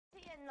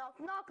knock,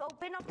 knock,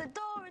 open up the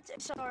door.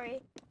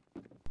 Sorry.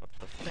 What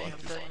the fuck?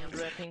 Damn,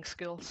 rapping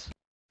skills.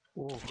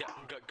 Go,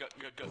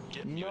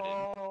 get muted.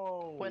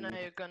 No! When are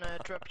you gonna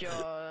drop your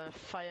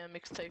fire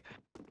mixtape?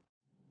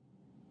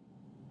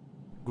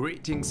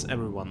 Greetings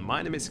everyone,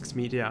 my name is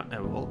Xmedia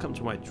and welcome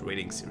to my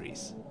trading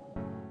series.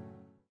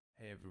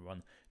 Hey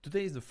everyone,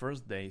 today is the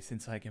first day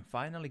since I can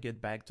finally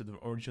get back to the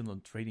original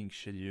trading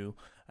schedule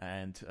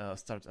and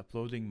start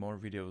uploading more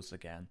videos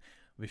again.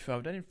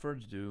 Without any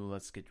further ado,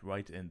 let's get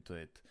right into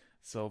it.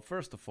 So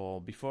first of all,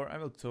 before I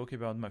will talk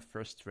about my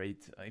first trade,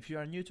 if you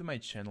are new to my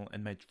channel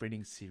and my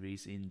trading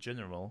series in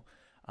general,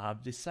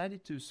 I've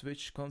decided to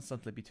switch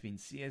constantly between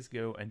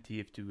CSGO and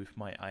TF2 with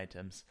my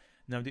items.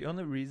 Now the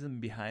only reason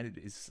behind it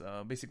is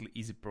basically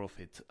easy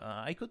profit.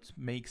 I could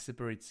make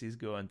separate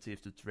CSGO and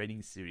TF2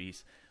 trading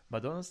series,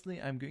 but honestly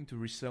I'm going to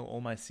resell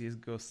all my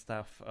CSGO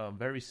stuff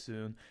very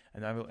soon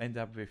and I will end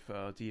up with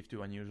TF2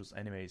 Unusuals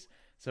anyways.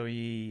 So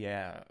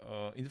yeah,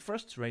 in the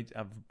first trade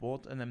I've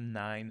bought an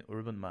M9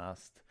 Urban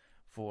Mast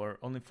for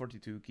only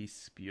 42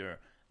 keys pure.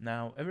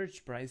 Now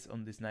average price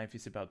on this knife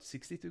is about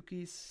 62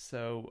 keys,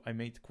 so I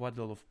made quite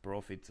a lot of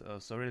profit,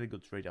 so really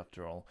good trade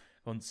after all,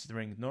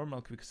 considering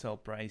normal quick sell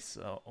price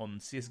on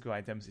CSGO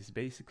items is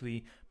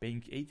basically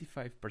paying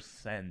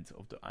 85%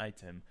 of the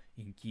item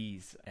in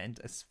keys, and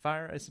as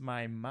far as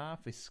my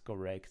math is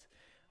correct,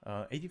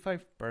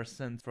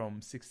 85%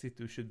 from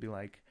 62 should be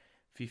like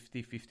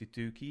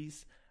 52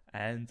 keys,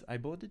 and I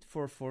bought it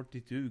for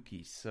 42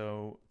 keys,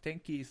 so 10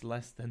 keys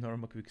less than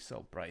normal quick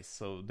sell price,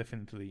 so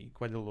definitely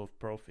quite a lot of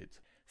profit.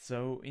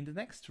 So in the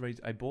next trade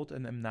I bought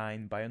an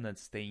M9 Bayonet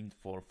Stained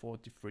for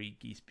 43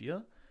 keys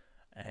pure,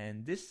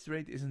 and this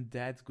trade isn't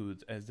that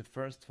good as the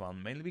first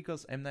one, mainly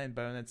because M9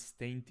 Bayonet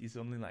Stained is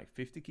only like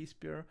 50 keys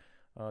pure,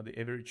 the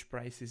average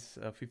price is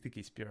 50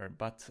 keys pure,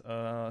 but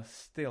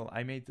still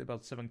I made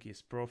about 7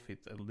 keys profit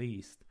at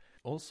least.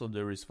 Also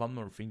there is one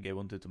more thing I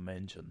wanted to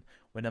mention.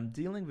 When I'm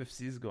dealing with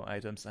CSGO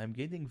items I'm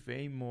getting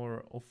way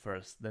more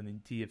offers than in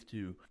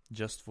TF2.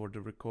 Just for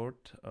the record,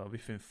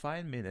 within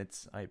 5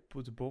 minutes I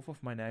put both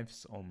of my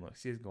knives on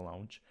CSGO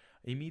launch.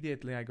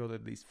 Immediately I got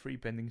at least 3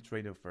 pending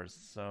trade offers,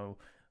 so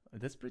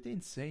that's pretty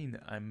insane.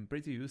 I'm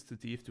pretty used to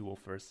TF2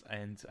 offers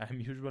and I'm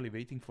usually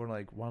waiting for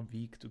like 1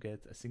 week to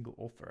get a single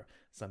offer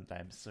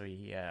sometimes, so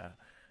yeah.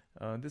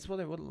 That's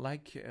what I would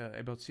like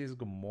about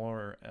CSGO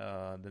more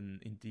than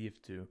in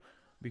TF2.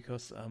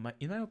 Because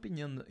in my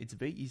opinion it's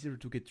way easier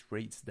to get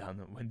trades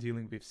done when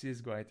dealing with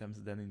CSGO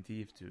items than in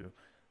TF2.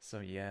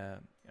 So yeah,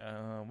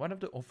 one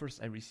of the offers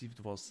I received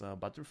was a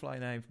butterfly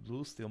knife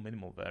blue steel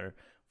minimal wear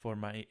for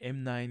my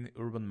M9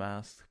 Urban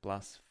Mask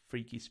plus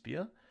 3 key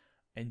spear,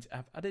 and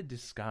I've added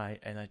this guy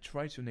and I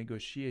tried to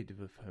negotiate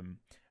with him,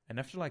 and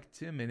after like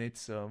 2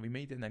 minutes we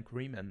made an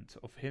agreement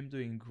of him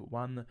doing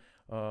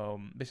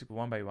basically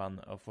one by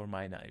one for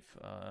my knife,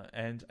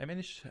 and I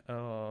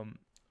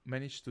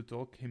managed to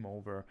talk him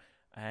over,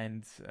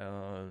 and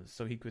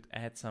so he could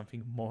add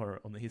something more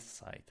on his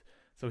side.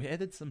 So he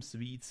added some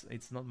sweets.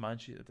 It's not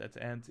much at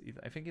the end.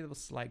 I think it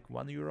was like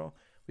 €1,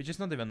 which is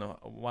not even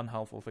one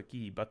half of a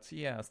key, but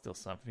yeah, still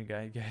something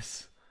I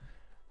guess.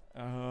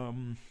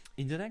 In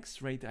the next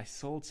trade I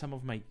sold some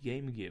of my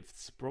game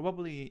gifts.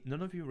 Probably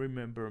none of you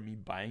remember me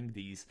buying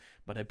these,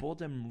 but I bought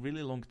them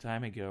really long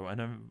time ago,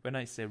 and when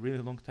I say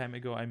really long time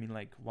ago I mean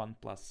like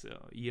 1+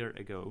 year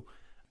ago.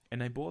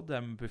 And I bought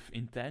them with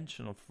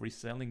intention of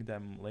reselling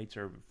them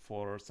later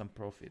for some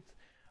profit.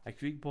 I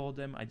quick bought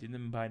them, I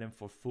didn't buy them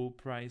for full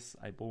price,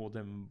 I bought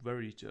them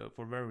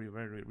for very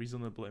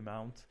reasonable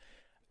amount,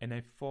 and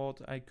I thought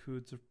I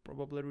could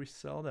probably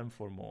resell them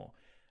for more.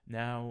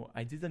 Now,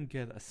 I didn't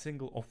get a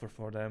single offer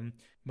for them,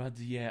 but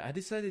yeah, I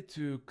decided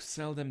to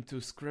sell them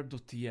to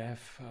scrap.tf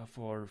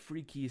for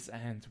 3 keys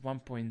and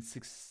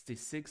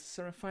 1.66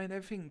 certified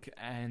I think,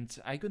 and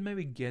I could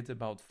maybe get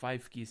about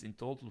 5 keys in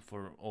total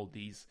for all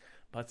these.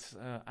 But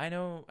I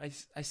know I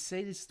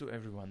say this to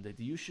everyone, that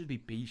you should be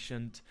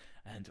patient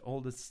and all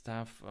that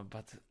stuff,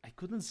 but I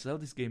couldn't sell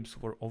these games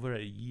for over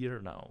a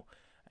year now.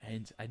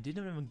 And I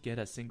didn't even get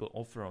a single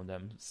offer on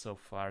them so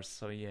far,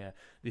 so yeah,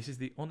 this is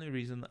the only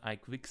reason I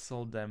quick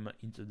sold them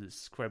into the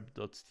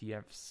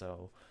scrap.tf,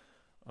 so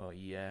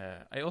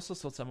yeah. I also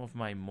sold some of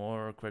my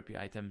more crappy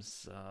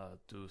items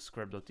to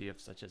scrap.tf,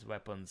 such as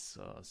weapons,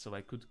 so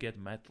I could get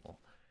metal.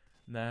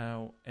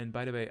 Now, and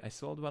by the way, I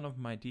sold one of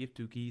my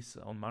TF2 keys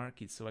on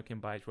market so I can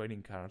buy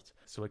trading cards,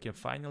 so I can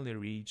finally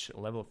reach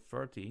level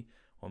 30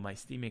 on my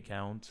Steam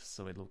account,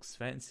 so it looks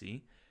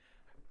fancy.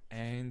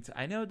 And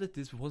I know that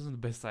this wasn't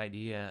the best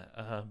idea,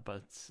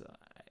 but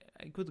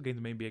I could get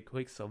maybe a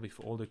quick sell with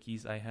all the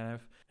keys I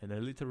have, and I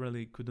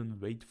literally couldn't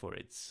wait for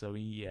it, so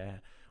yeah.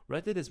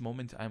 Right at this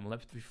moment I'm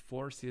left with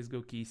 4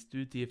 CSGO keys,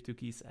 2 TF2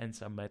 keys and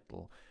some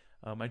metal,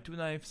 my 2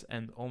 knives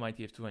and all my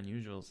TF2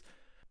 Unusuals.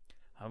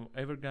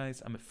 However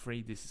guys, I'm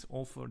afraid this is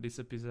all for this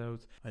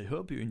episode. I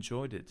hope you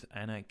enjoyed it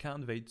and I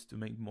can't wait to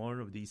make more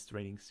of these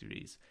trading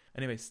series.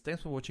 Anyways,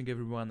 thanks for watching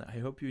everyone. I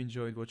hope you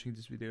enjoyed watching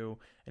this video,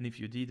 and if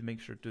you did, make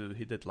sure to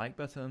hit that like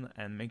button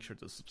and make sure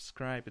to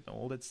subscribe and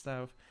all that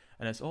stuff.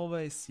 And as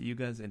always, see you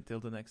guys until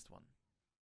the next one.